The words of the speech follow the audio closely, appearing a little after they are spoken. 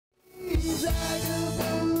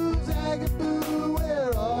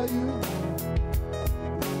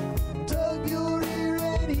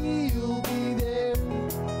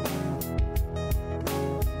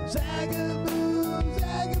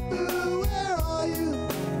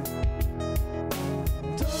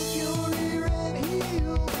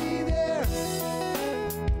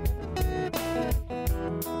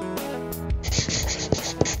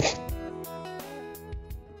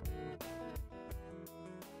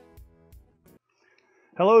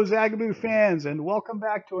Hello, Zagaboo fans, and welcome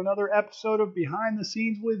back to another episode of Behind the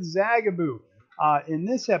Scenes with Zagaboo. In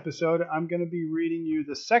this episode, I'm going to be reading you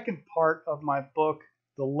the second part of my book,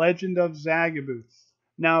 The Legend of Zagaboo.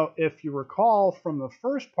 Now, if you recall from the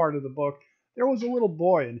first part of the book, there was a little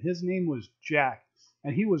boy, and his name was Jack,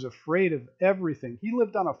 and he was afraid of everything. He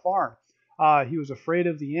lived on a farm. He was afraid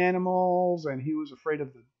of the animals, and he was afraid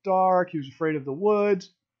of the dark. He was afraid of the woods.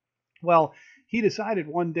 Well, he decided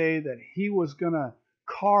one day that he was going to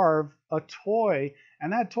carve a toy,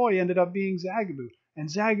 and that toy ended up being Zagaboo. And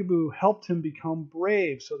Zagaboo helped him become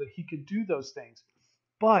brave so that he could do those things.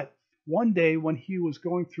 But one day when he was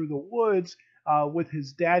going through the woods with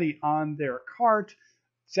his daddy on their cart,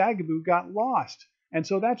 Zagaboo got lost. And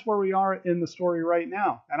so that's where we are in the story right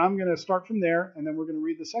now. And I'm going to start from there, and then we're going to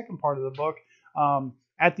read the second part of the book.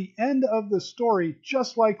 At the end of the story,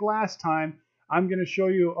 just like last time, I'm going to show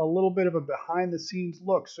you a little bit of a behind the scenes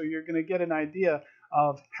look. So you're going to get an idea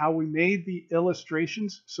of how we made the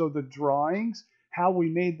illustrations, so the drawings, how we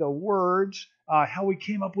made the words, how we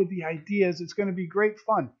came up with the ideas. It's going to be great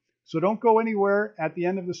fun. So don't go anywhere. At the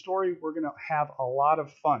end of the story, we're going to have a lot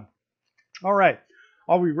of fun. All right.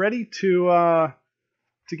 Are we ready to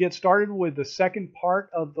get started with the second part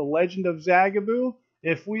of The Legend of Zagaboo?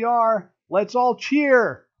 If we are, let's all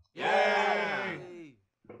cheer. Yay!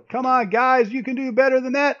 Come on, guys. You can do better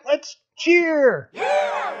than that. Let's cheer. Yeah!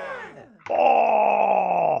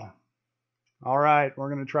 Oh! All right, we're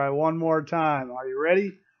going to try one more time. Are you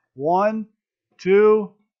ready? 1,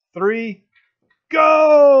 2, 3,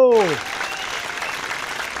 go!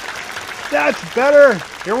 That's better.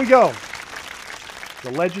 Here we go.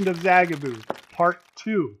 The Legend of Zagaboo, Part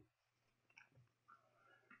 2.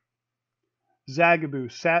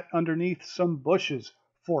 Zagaboo sat underneath some bushes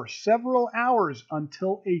for several hours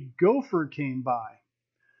until a gopher came by.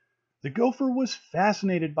 The gopher was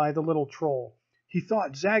fascinated by the little troll. He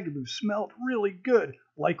thought Zagaboo smelled really good,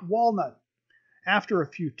 like walnut. After a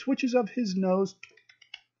few twitches of his nose,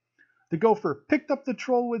 the gopher picked up the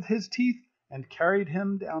troll with his teeth and carried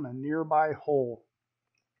him down a nearby hole.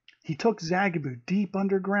 He took Zagaboo deep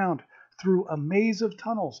underground, through a maze of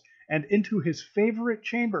tunnels, and into his favorite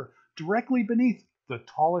chamber, directly beneath the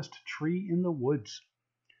tallest tree in the woods.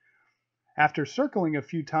 After circling a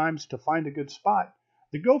few times to find a good spot,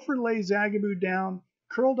 the gopher lay Zagaboo down,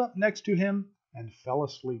 curled up next to him, and fell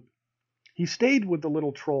asleep. He stayed with the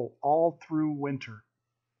little troll all through winter.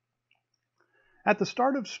 At the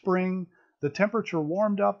start of spring, the temperature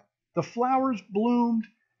warmed up, the flowers bloomed,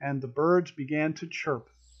 and the birds began to chirp.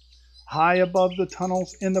 High above the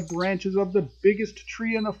tunnels, in the branches of the biggest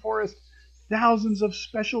tree in the forest, thousands of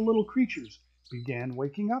special little creatures began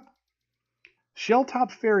waking up.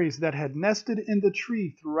 Shell-top fairies that had nested in the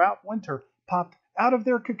tree throughout winter popped out of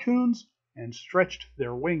their cocoons and stretched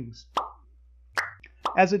their wings.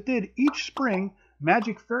 As it did each spring,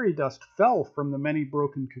 magic fairy dust fell from the many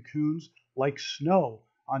broken cocoons like snow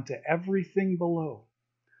onto everything below.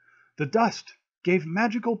 The dust gave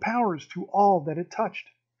magical powers to all that it touched.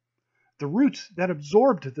 The roots that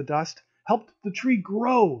absorbed the dust helped the tree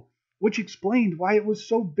grow, which explained why it was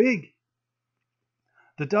so big.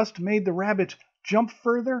 The dust made the rabbits jump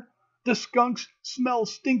further, the skunks smell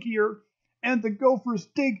stinkier, and the gophers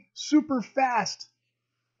dig super fast.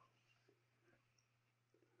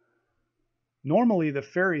 Normally, the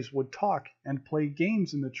fairies would talk and play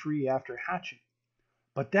games in the tree after hatching.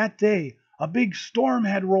 But that day, a big storm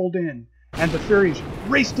had rolled in, and the fairies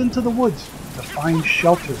raced into the woods to find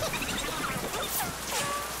shelter.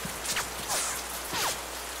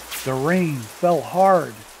 The rain fell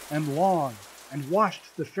hard and long and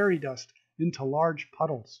washed the fairy dust into large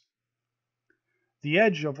puddles. The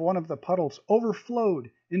edge of one of the puddles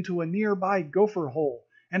overflowed into a nearby gopher hole,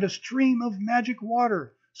 and a stream of magic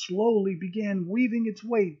water slowly began weaving its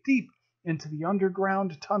way deep into the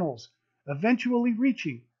underground tunnels, eventually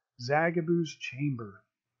reaching Zagaboo's chamber.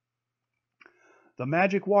 The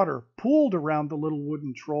magic water pooled around the little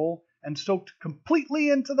wooden troll and soaked completely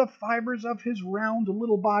into the fibers of his round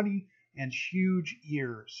little body and huge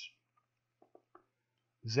ears.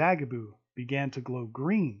 Zagaboo began to glow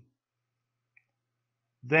green.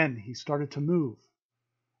 Then he started to move,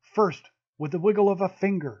 first with the wiggle of a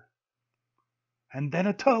finger, and then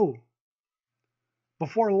a toe.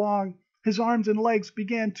 Before long, his arms and legs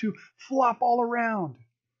began to flop all around.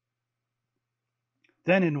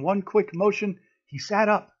 Then in one quick motion, he sat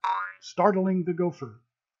up, startling the gopher.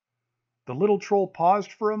 The little troll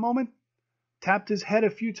paused for a moment, tapped his head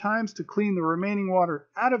a few times to clean the remaining water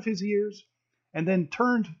out of his ears, and then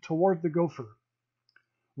turned toward the gopher.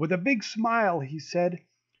 With a big smile, he said,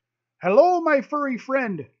 "Hello, my furry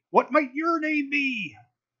friend. What might your name be?"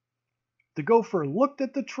 The gopher looked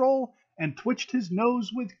at the troll and twitched his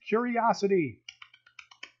nose with curiosity.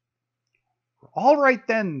 "All right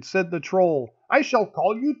then," said the troll. "I shall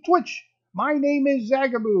call you Twitch. My name is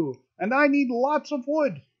Zagaboo, and I need lots of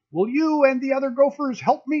wood. Will you and the other gophers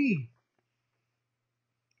help me?"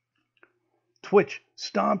 Twitch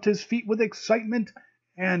stomped his feet with excitement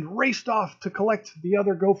and raced off to collect the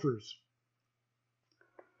other gophers.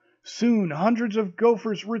 Soon hundreds of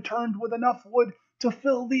gophers returned with enough wood to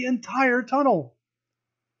fill the entire tunnel.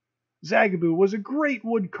 Zagaboo was a great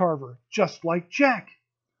wood carver, just like Jack.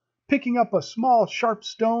 Picking up a small sharp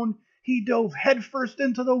stone, he dove headfirst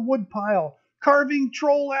into the woodpile, carving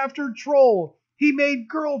troll after troll. He made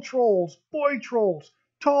girl trolls, boy trolls,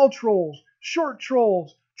 tall trolls, short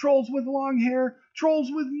trolls, trolls with long hair,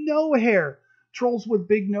 trolls with no hair, trolls with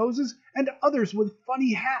big noses, and others with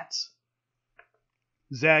funny hats.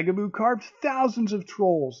 Zagaboo carved thousands of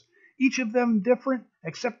trolls, each of them different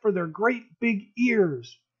except for their great big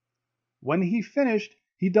ears. When he finished,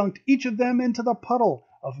 he dunked each of them into the puddle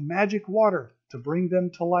of magic water to bring them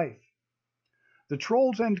to life. The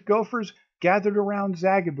trolls and gophers gathered around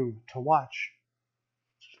Zagaboo to watch.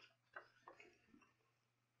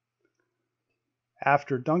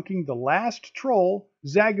 After dunking the last troll,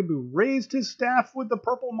 Zagaboo raised his staff with the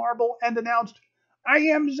purple marble and announced, "I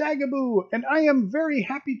am Zagaboo, and I am very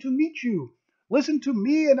happy to meet you. Listen to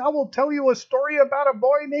me, and I will tell you a story about a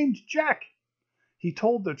boy named Jack." He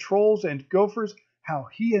told the trolls and gophers how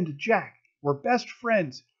he and Jack were best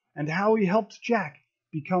friends and how he helped Jack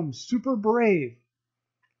become super brave.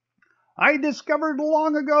 "I discovered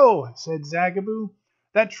long ago," said Zagaboo,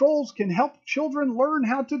 "that trolls can help children learn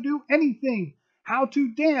how to do anything, how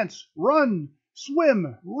to dance, run,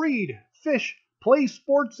 swim, read, fish, play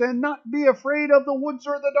sports, and not be afraid of the woods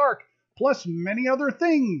or the dark, plus many other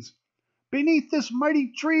things. Beneath this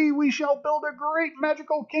mighty tree we shall build a great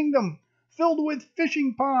magical kingdom, filled with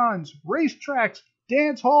fishing ponds, racetracks,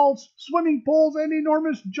 dance halls, swimming pools, and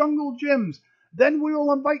enormous jungle gyms. Then we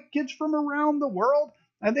will invite kids from around the world,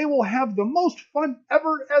 and they will have the most fun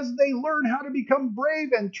ever as they learn how to become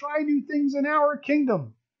brave and try new things in our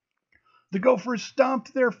kingdom." The gophers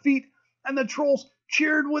stomped their feet, and the trolls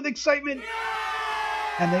cheered with excitement,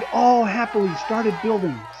 and they all happily started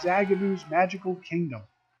building Zagaboo's magical kingdom.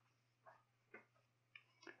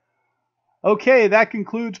 Okay, that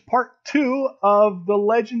concludes part 2 of The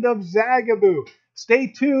Legend of Zagaboo. Stay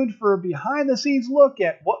tuned for a behind-the-scenes look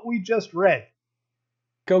at what we just read.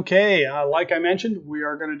 Okay, like I mentioned, we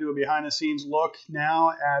are going to do a behind-the-scenes look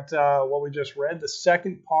now at what we just read, the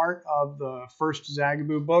second part of the first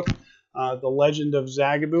Zagaboo book, The Legend of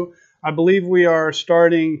Zagaboo. I believe we are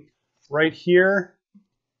starting right here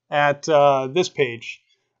at this page,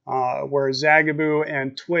 where Zagaboo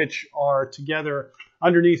and Twitch are together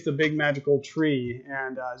underneath the big magical tree,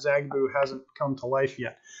 and Zagaboo hasn't come to life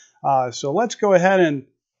yet. So let's go ahead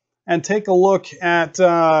and take a look at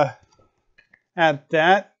that.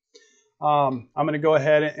 I'm going to go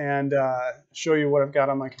ahead and show you what I've got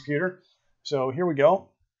on my computer. So here we go.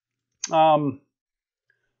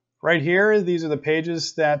 Right here, these are the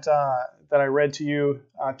pages that I read to you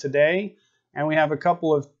today. And we have a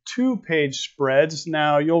couple of 2-page spreads.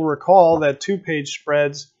 Now, you'll recall that 2-page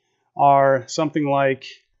spreads are something like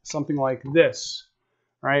this,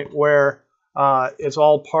 right? Where it's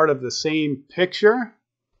all part of the same picture,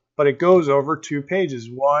 but it goes over 2 pages,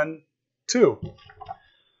 1, 2.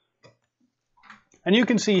 And you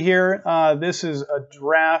can see here, this is a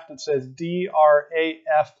draft. It says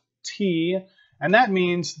draft, and that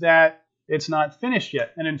means that it's not finished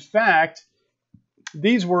yet. And in fact,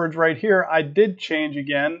 these words right here, I did change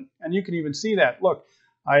again, and you can even see that. Look,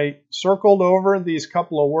 I circled over these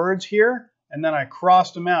couple of words here, and then I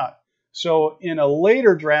crossed them out. So in a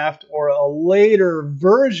later draft or a later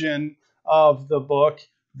version of the book,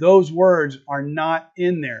 those words are not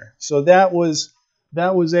in there. So this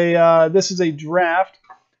is a draft,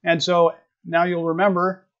 and so now you'll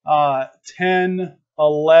remember 10,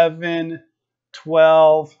 11,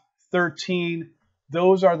 12, 13.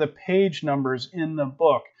 Those are the page numbers in the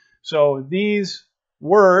book. So these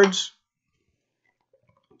words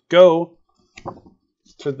go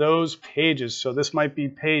to those pages. So this might be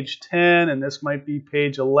page 10 and this might be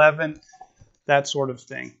page 11, that sort of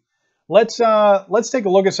thing. Let's take a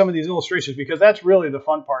look at some of these illustrations, because that's really the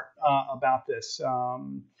fun part about this.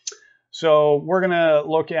 So we're going to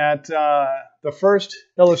look at the first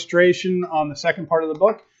illustration on the second part of the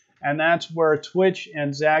book, and that's where Twitch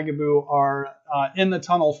and Zagaboo are in the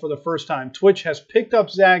tunnel for the first time. Twitch has picked up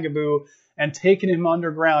Zagaboo and taken him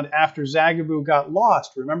underground after Zagaboo got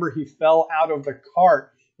lost. Remember, he fell out of the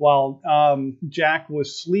cart while Jack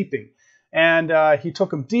was sleeping. And he took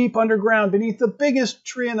them deep underground beneath the biggest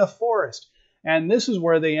tree in the forest. And this is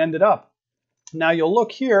where they ended up. Now you'll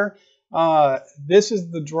look here. This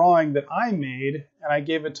is the drawing that I made, and I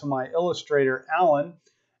gave it to my illustrator, Alan.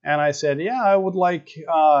 And I said, yeah, I would like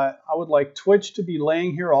Twitch to be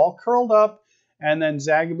laying here all curled up, and then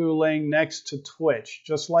Zagaboo laying next to Twitch,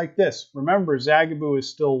 just like this. Remember, Zagaboo is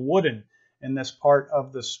still wooden in this part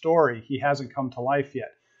of the story. He hasn't come to life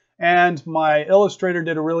yet. And my illustrator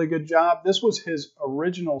did a really good job. This was his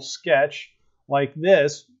original sketch, like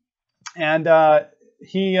this. And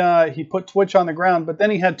he put Twitch on the ground, but then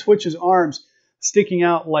he had Twitch's arms sticking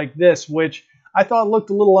out like this, which I thought looked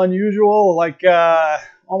a little unusual, like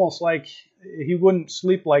almost like he wouldn't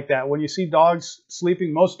sleep like that. When you see dogs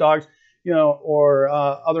sleeping, most dogs, you know, or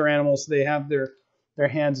other animals, they have their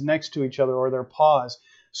hands next to each other or their paws.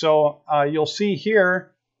 So you'll see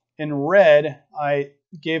here in red, I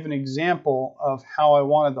gave an example of how I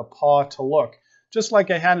wanted the paw to look. Just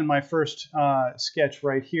like I had in my first sketch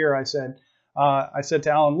right here, I said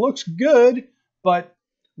to Alan, looks good, but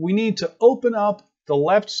we need to open up the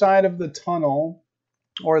left side of the tunnel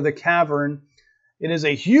or the cavern. It is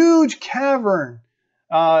a huge cavern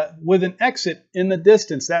with an exit in the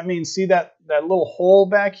distance. That means, see that little hole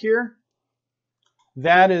back here?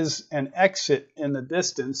 That is an exit in the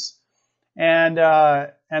distance. And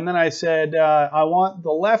then I said, I want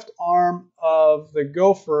the left arm of the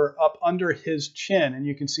gopher up under his chin. And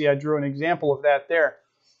you can see I drew an example of that there.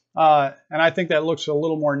 And I think that looks a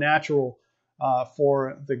little more natural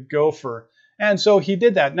for the gopher. And so he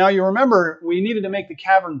did that. Now you remember, we needed to make the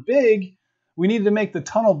cavern big. We needed to make the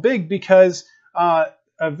tunnel big because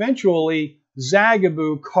eventually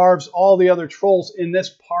Zagaboo carves all the other trolls in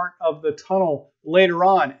this part of the tunnel later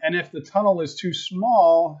on. And if the tunnel is too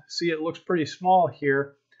small, see it looks pretty small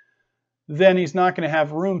here, then he's not going to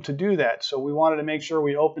have room to do that. So we wanted to make sure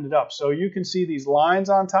we opened it up. So you can see these lines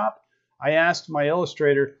on top. I asked my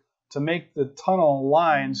illustrator to make the tunnel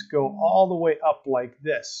lines go all the way up like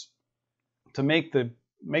this to make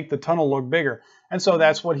the tunnel look bigger. And so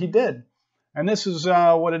that's what he did. And this is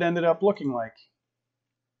what it ended up looking like.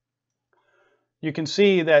 You can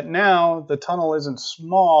see that now the tunnel isn't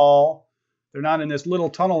small. They're not in this little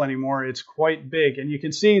tunnel anymore. It's quite big. And you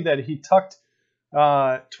can see that he tucked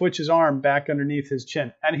Twitch's arm back underneath his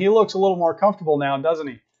chin. And he looks a little more comfortable now, doesn't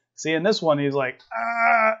he? See, in this one, he's like,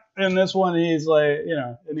 ah. In this one, he's like, you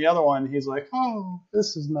know, in the other one, he's like, oh,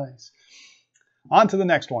 this is nice. On to the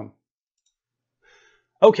next one.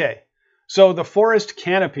 Okay, so the forest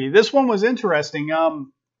canopy. This one was interesting.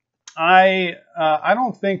 I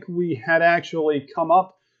don't think we had actually come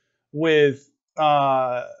up with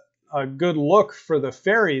a good look for the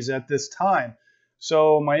fairies at this time.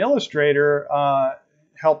 So my illustrator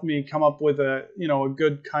helped me come up with a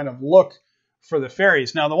good kind of look for the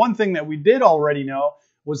fairies. Now, the one thing that we did already know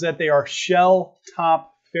was that they are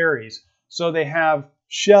shell-top fairies. So they have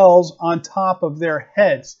shells on top of their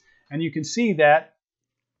heads. And you can see that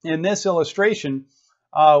in this illustration,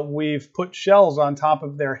 we've put shells on top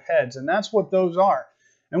of their heads. And that's what those are.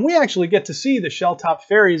 And we actually get to see the shell-top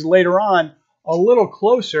fairies later on a little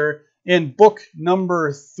closer in book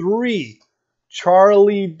number 3,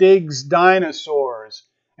 Charlie Digs Dinosaurs.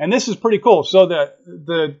 And this is pretty cool. So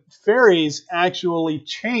the fairies actually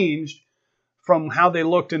changed from how they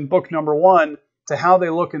looked in book number 1 to how they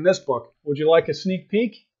look in this book. Would you like a sneak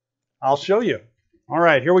peek? I'll show you. All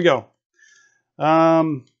right, here we go.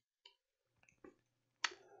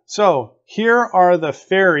 So here are the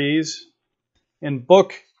fairies in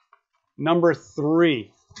book number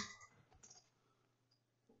 3.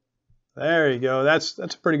 There you go. That's a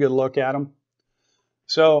pretty good look at them.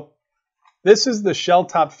 So this is the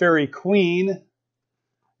shell-top fairy queen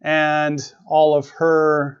and all of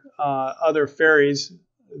her other fairies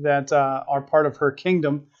that are part of her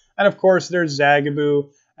kingdom. And of course, there's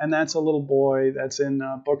Zagaboo, and that's a little boy that's in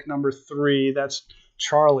book number 3. That's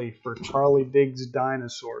Charlie for Charlie Digs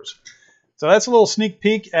Dinosaurs. So that's a little sneak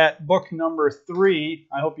peek at book number 3.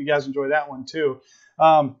 I hope you guys enjoy that one too.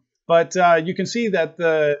 But you can see that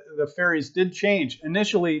the fairies did change.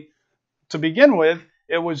 Initially, to begin with,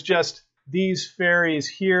 it was just these fairies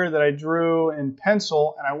here that I drew in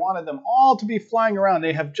pencil, and I wanted them all to be flying around.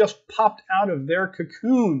 They have just popped out of their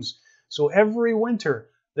cocoons. So every winter,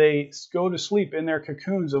 they go to sleep in their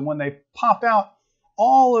cocoons, and when they pop out,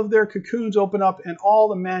 all of their cocoons open up, and all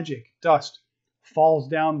the magic dust falls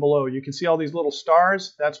down below. You can see all these little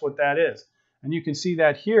stars. That's what that is. And you can see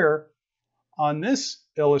that here on this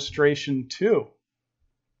illustration too.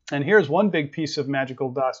 And here's one big piece of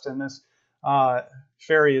magical dust, and this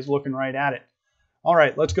fairy is looking right at it. All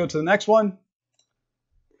right, let's go to the next one.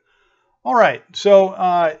 All right,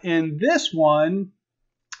 so in this one,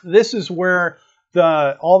 this is where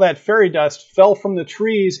all that fairy dust fell from the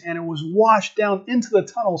trees and it was washed down into the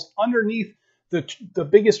tunnels underneath the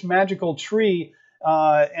biggest magical tree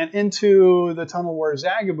and into the tunnel where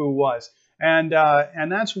Zagaboo was. And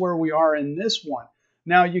that's where we are in this one.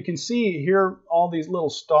 Now you can see here all these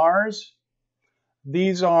little stars.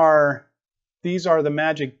 These are the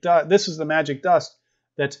magic dust. This is the magic dust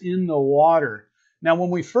that's in the water. Now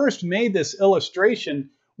when we first made this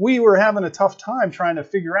illustration, we were having a tough time trying to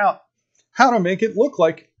figure out how to make it look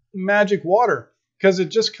like magic water, because it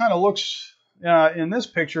just kind of looks in this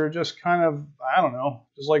picture just kind of, I don't know,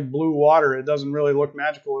 just like blue water. It doesn't really look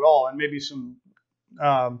magical at all, and maybe some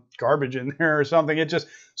garbage in there or something. It's just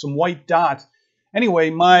some white dots.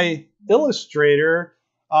 Anyway, my illustrator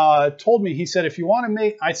told me, he said, if you want to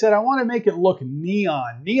make, I said, I want to make it look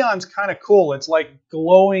neon. Neon's kind of cool. It's like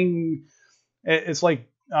glowing. It's like,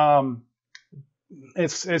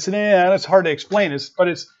 it's hard to explain. But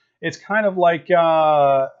it's kind of like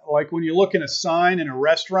when you look in a sign in a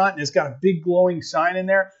restaurant and it's got a big glowing sign in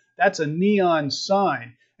there. That's a neon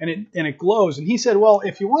sign, and it glows. And he said, well,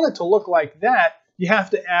 if you want it to look like that, you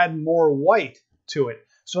have to add more white to it.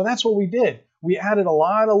 So that's what we did. We added a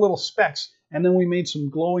lot of little specks, and then we made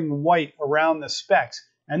some glowing white around the specks.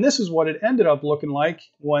 And this is what it ended up looking like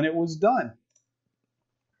when it was done.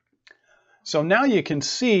 So now you can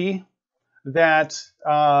see that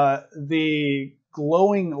the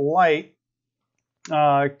glowing light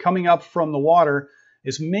coming up from the water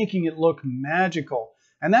is making it look magical.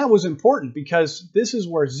 And that was important because this is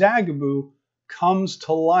where Zagaboo comes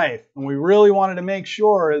to life. And we really wanted to make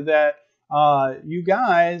sure that you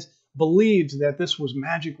guys believed that this was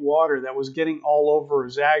magic water that was getting all over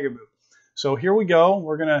Zagaboo. So here we go.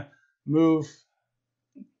 We're going to move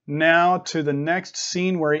now to the next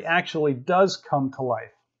scene where he actually does come to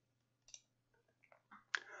life.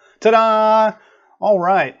 Ta-da! All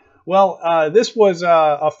right. Well, this was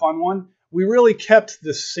a fun one. We really kept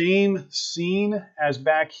the same scene as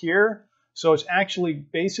back here. So it's actually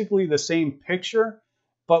basically the same picture.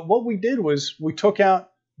 But what we did was we took out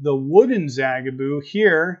the wooden Zagaboo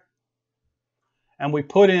here and we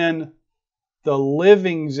put in the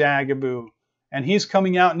living Zagaboo. And he's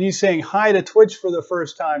coming out and he's saying hi to Twitch for the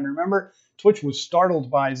first time. Remember, Twitch was startled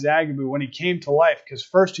by Zagaboo when he came to life, because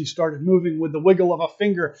first he started moving with the wiggle of a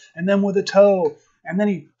finger and then with a toe. And then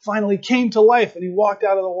he finally came to life and he walked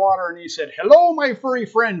out of the water and he said, hello, my furry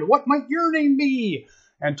friend. What might your name be?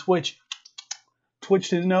 And Twitch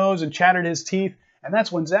twitched his nose and chattered his teeth. And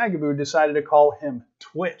that's when Zagaboo decided to call him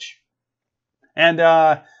Twitch. And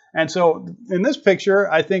so in this picture,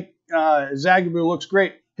 I think Zagaboo looks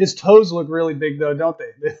great. His toes look really big, though, don't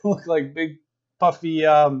they? They look like big, puffy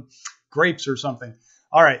grapes or something.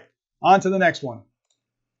 All right, on to the next one.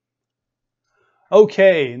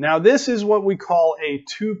 Okay, now this is what we call a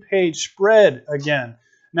two-page spread again.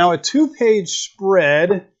 Now, a two-page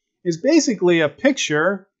spread is basically a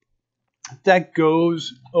picture that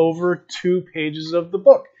goes over 2 pages of the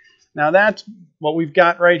book. Now, that's what we've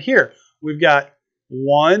got right here. We've got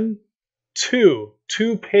 1, 2,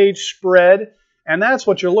 two-page spread. And that's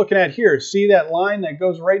what you're looking at here. See that line that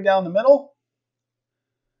goes right down the middle?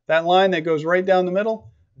 That line that goes right down the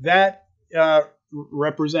middle? That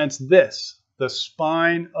represents this, the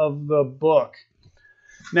spine of the book.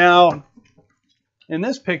 Now, in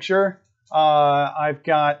this picture, I've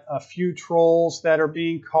got a few trolls that are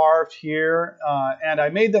being carved here. And I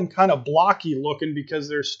made them kind of blocky looking because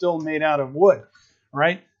they're still made out of wood,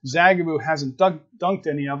 right? Zagaboo hasn't dunked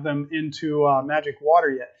any of them into magic water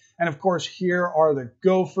yet. And of course, here are the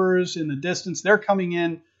gophers in the distance. They're coming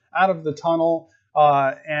in out of the tunnel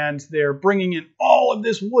and they're bringing in all of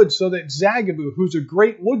this wood so that Zagaboo, who's a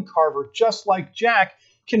great wood carver, just like Jack,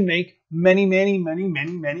 can make many, many, many,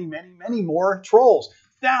 many, many, many, many more trolls.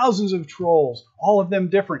 Thousands of trolls, all of them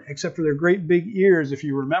different, except for their great big ears, if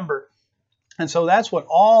you remember. And so that's what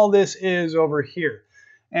all this is over here.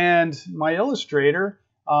 And my illustrator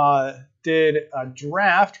did a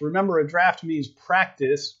draft. Remember, a draft means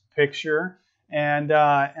practice picture, and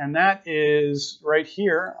that is right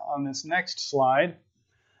here on this next slide.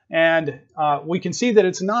 And we can see that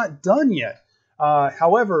it's not done yet.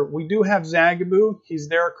 However, we do have Zagaboo. He's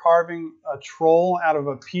there carving a troll out of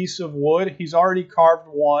a piece of wood. He's already carved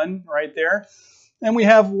one right there. And we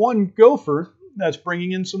have one gopher that's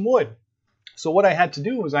bringing in some wood. So what I had to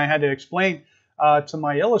do was I had to explain to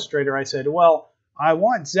my illustrator. I said, well, I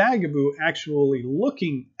want Zagaboo actually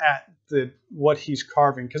looking at what he's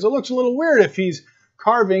carving, because it looks a little weird if he's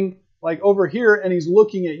carving like over here and he's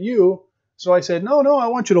looking at you. So I said, no, I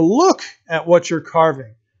want you to look at what you're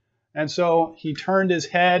carving. And so he turned his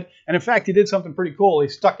head, and in fact, he did something pretty cool. He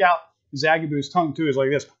stuck out Zagaboo's tongue too. It's like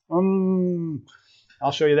this.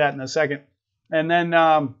 I'll show you that in a second. And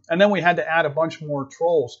then we had to add a bunch more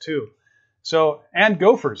trolls too. So, and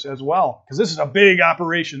gophers as well, because this is a big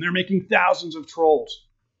operation. They're making thousands of trolls.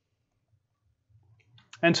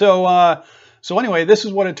 And so, so anyway, this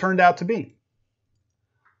is what it turned out to be.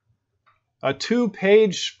 A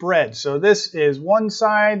 2-page spread. So this is one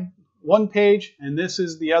side, one page, and this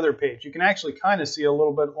is the other page. You can actually kind of see a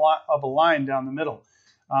little bit of a line down the middle.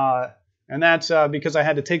 And that's because I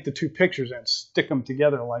had to take the 2 pictures and stick them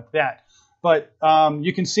together like that. But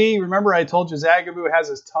you can see, remember I told you Zagaboo has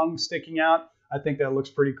his tongue sticking out. I think that looks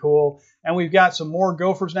pretty cool. And we've got some more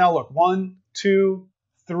gophers now. Look, 1, 2,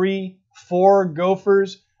 3, 4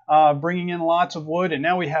 gophers bringing in lots of wood. And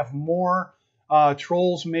now we have more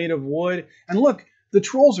trolls made of wood. And look, the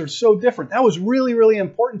trolls are so different. That was really, really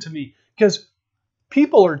important to me because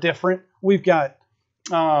people are different. We've got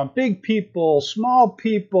big people, small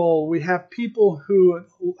people. We have people who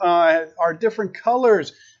are different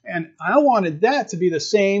colors. And I wanted that to be the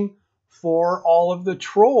same for all of the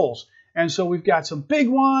trolls. And so we've got some big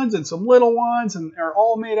ones and some little ones, and they're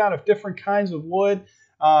all made out of different kinds of wood.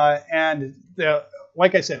 And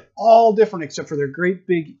like I said, all different except for their great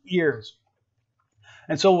big ears.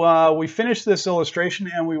 And so we finished this illustration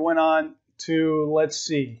and we went on to, let's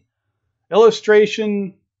see,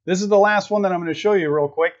 illustration. This is the last one that I'm going to show you real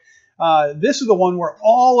quick. This is the one where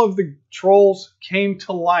all of the trolls came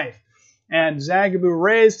to life. And Zagaboo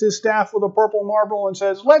raised his staff with a purple marble and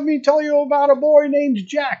says, "Let me tell you about a boy named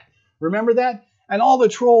Jack." Remember that? And all the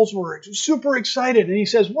trolls were super excited. And he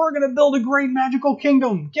says, "We're going to build a great magical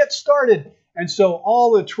kingdom. Get started." And so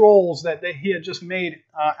all the trolls that he had just made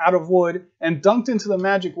out of wood and dunked into the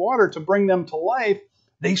magic water to bring them to life,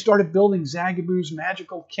 they started building Zagaboo's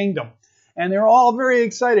magical kingdom. And they're all very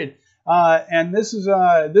excited. And this was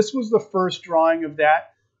the first drawing of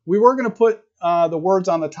that. We were going to put the words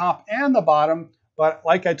on the top and the bottom, but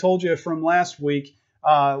like I told you from last week,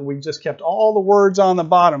 we just kept all the words on the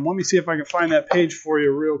bottom. Let me see if I can find that page for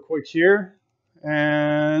you real quick here.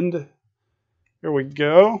 And here we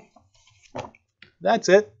go. That's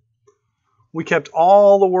it. We kept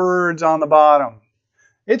all the words on the bottom.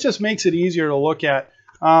 It just makes it easier to look at.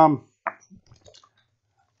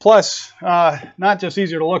 Plus, not just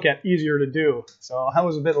easier to look at, easier to do. So I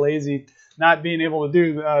was a bit lazy not being able to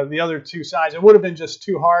do the other 2 sides. It would have been just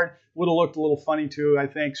too hard. Would have looked a little funny too, I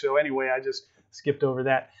think. So anyway, I just skipped over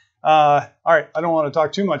that. All right, I don't want to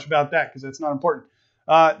talk too much about that because that's not important.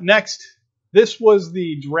 Next, this was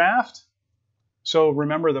the draft. So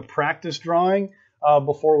remember the practice drawing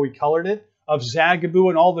before we colored it of Zagaboo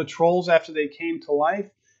and all the trolls after they came to life.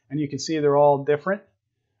 And you can see they're all different,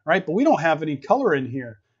 right? But we don't have any color in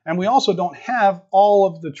here. And we also don't have all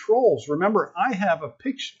of the trolls. Remember, I have a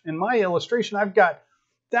picture in my illustration. I've got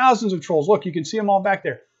thousands of trolls. Look, you can see them all back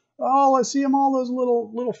there. Oh, let's see them, all those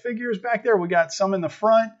little figures back there. We got some in the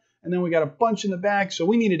front, and then we got a bunch in the back. So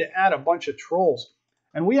we needed to add a bunch of trolls.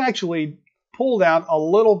 And we actually pulled out a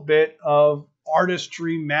little bit of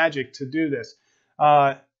artistry magic to do this.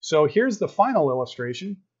 So here's the final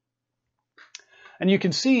illustration. And you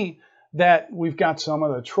can see that we've got some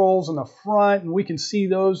of the trolls in the front, and we can see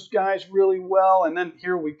those guys really well. And then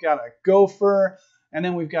here we've got a gopher, and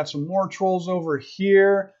then we've got some more trolls over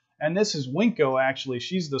here. And this is Winko, actually.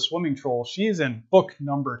 She's the swimming troll. She's in book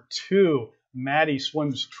number 2, Maddie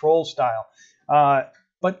Swims Troll Style.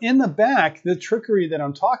 But in the back, the trickery that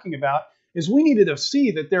I'm talking about is we needed to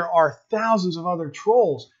see that there are thousands of other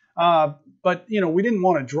trolls. But, you know, we didn't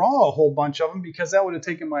want to draw a whole bunch of them because that would have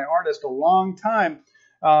taken my artist a long time.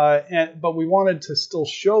 But we wanted to still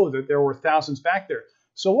show that there were thousands back there.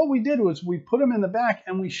 So what we did was we put them in the back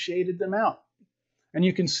and we shaded them out. And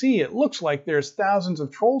you can see it looks like there's thousands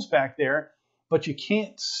of trolls back there, but you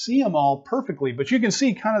can't see them all perfectly. But you can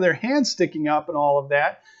see kind of their hands sticking up and all of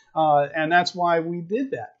that. And that's why we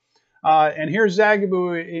did that. And here's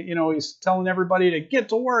Zagaboo, you know, he's telling everybody to get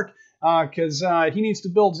to work because he needs to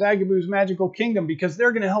build Zagaboo's magical kingdom because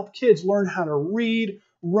they're going to help kids learn how to read,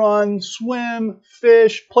 run, swim,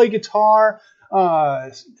 fish, play guitar,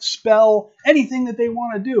 spell, anything that they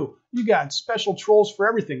want to do. You got special trolls for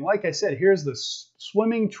everything. Like I said, here's the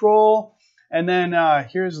swimming troll, and then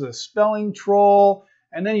here's the spelling troll,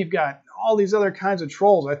 and then you've got all these other kinds of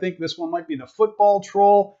trolls. I think this one might be the football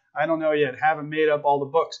troll. I don't know yet. Haven't made up all the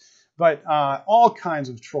books, but all kinds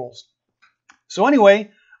of trolls. So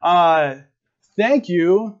anyway, thank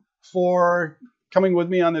you for coming with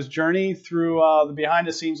me on this journey through the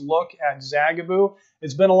behind-the-scenes look at Zagaboo.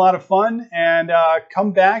 It's been a lot of fun, and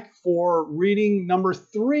come back for reading number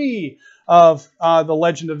 3 of The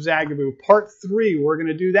Legend of Zagaboo. Part 3, we're going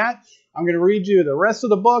to do that. I'm going to read you the rest of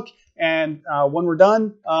the book, and when we're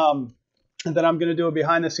done, then I'm going to do a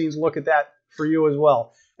behind-the-scenes look at that for you as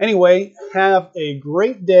well. Anyway, have a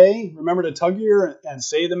great day. Remember to tug your ear and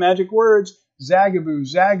say the magic words, Zagaboo,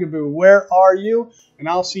 Zagaboo, where are you? And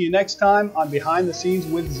I'll see you next time on Behind the Scenes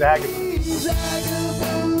with Zagaboo.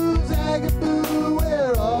 Zagaboo, Zagaboo,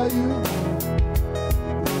 where are you?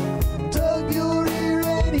 Tug your ear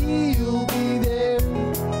and he'll be there.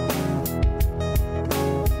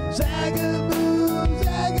 Zagaboo,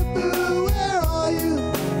 Zagaboo, where are you?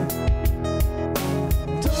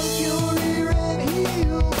 Tug your ear and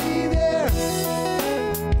he'll be there.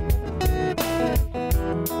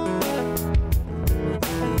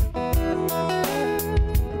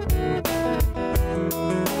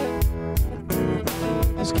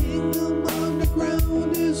 His kingdom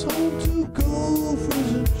underground is home to gophers.